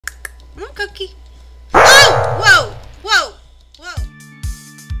Come on, Cookie. Oh! Whoa! Whoa! Whoa!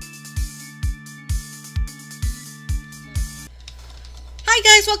 Hi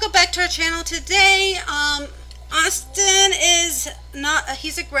guys, welcome back to our channel. Today, Austin is not,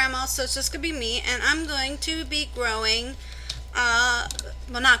 he's a grandma, so it's just going to be me, and I'm going to be growing, well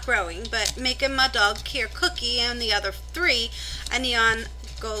not growing, but making my dog here, Cookie, and the other three, a neon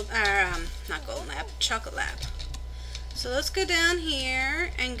gold, not golden lab, chocolate lab. So let's go down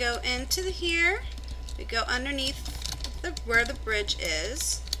here and go into here. We go underneath where the bridge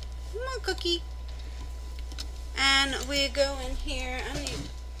is. Come on, Cookie. And we go in here. I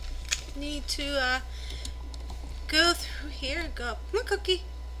need to go through here. Go. Come on, Cookie.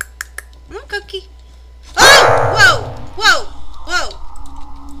 Come on, Cookie. Oh! Whoa! Whoa! Whoa!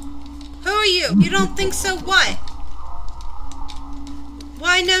 Who are you? You don't think so? What?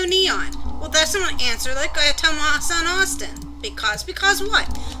 Why no neon? Well, that's not an answer. Like I tell my son Austin. Because what?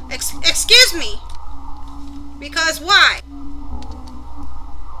 Excuse me. Because why?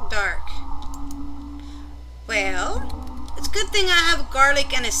 Dark. Well, it's a good thing I have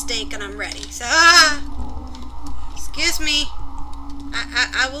garlic and a steak and I'm ready. So, excuse me.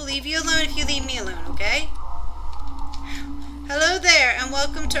 I will leave you alone if you leave me alone, okay? Hello there, and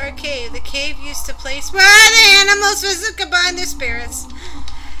welcome to our cave. The cave used to place where the animals visit combine their spirits.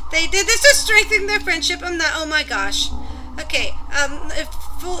 They did this to strengthen their friendship. Oh my gosh. Okay,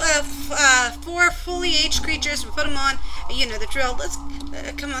 four fully aged creatures. We put them on. You know the drill. Let's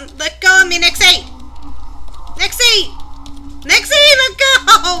come on. Let go of me, Nixie. Nixie! Nixie, let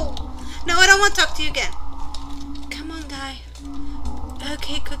go! No, I don't want to talk to you again. Come on, guy.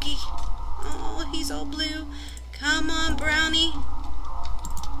 Okay, Cookie. Oh, he's all blue. Come on, Brownie.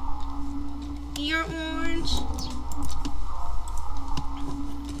 You're orange.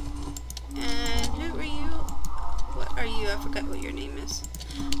 And who are you? What are you? I forgot what your name is.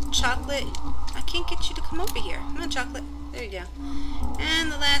 Chocolate. I can't get you to come over here. Come on, Chocolate. There you go. And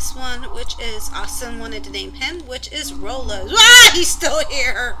the last one, which is Austin wanted to name him, which is Rolo. Ah, he's still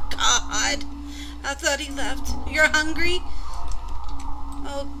here. God. I thought he left. You're hungry?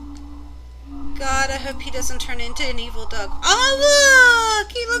 Oh, God, I hope he doesn't turn into an evil dog. Oh,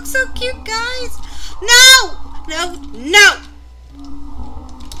 look! He looks so cute, guys. No! No! No!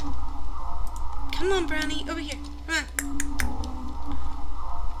 Come on, Brownie. Over here. Come on.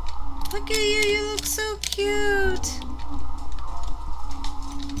 Look at you. You look so cute.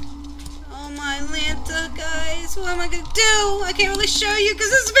 Oh, my Lanta, guys. What am I going to do? I can't really show you because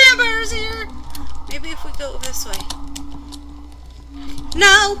there's vampires here. Maybe if we go this way.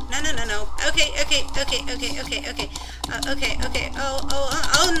 No. No. Okay. Okay.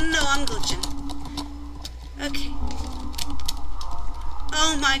 Oh, no, I'm glitching. Okay.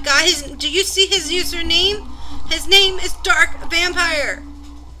 Oh my God, do you see his username? His name is Dark Vampire.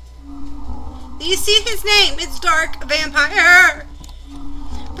 Do you see his name? It's Dark Vampire.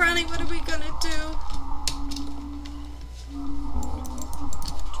 Brownie, what are we gonna do?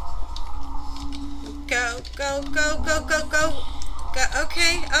 Go.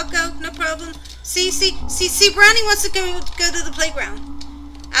 Okay, I'll go, no problem. See, Brownie wants to go to the playground.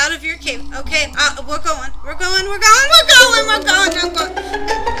 Out of your cave. Okay, we're going. I'm going.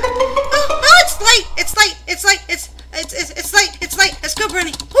 Oh, it's late. Let's go,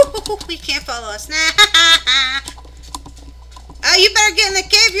 Brownie. He can't follow us. Oh, you better get in the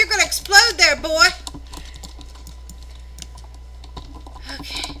cave. You're gonna explode there, boy.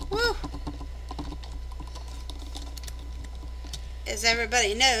 Okay. Woo. As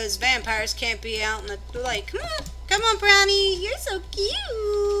everybody knows, vampires can't be out in the light. Come on, Brownie. You're so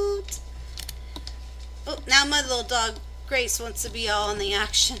cute. Oh, now my little dog, Grace, wants to be all in the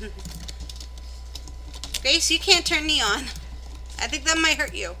action. Grace, you can't turn neon. I think that might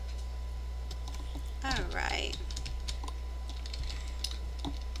hurt you. Alright.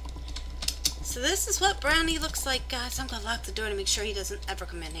 So this is what Brownie looks like, guys. I'm going to lock the door to make sure he doesn't ever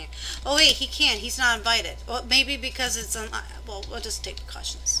come in here. Oh, wait, he can't. He's not invited. Well, maybe because it's well, we'll just take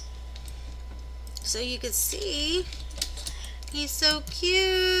precautions. So you can see, he's so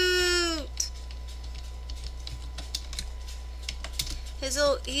cute. His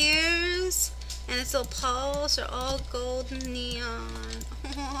little ears and his little paws are all golden neon.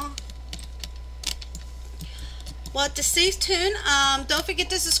 Aww. Well, to stay tuned, don't forget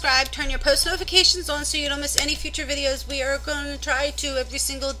to subscribe, turn your post notifications on so you don't miss any future videos. We are going to try to, every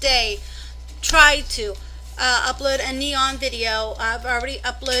single day, upload a neon video. I've already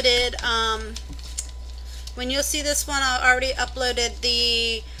uploaded, when you'll see this one, I already uploaded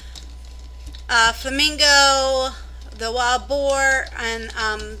the flamingo, the wild boar, and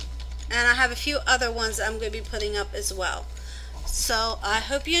I have a few other ones that I'm going to be putting up as well. So I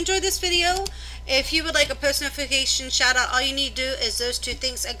hope you enjoyed this video. If you would like a post notification shout out, all you need to do is those two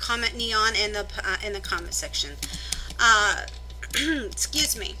things and comment neon in the comment section.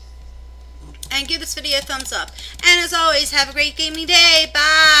 Excuse me. And give this video a thumbs up. And as always, have a great gaming day.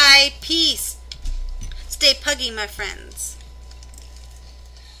 Bye. Peace. Stay puggy, my friends.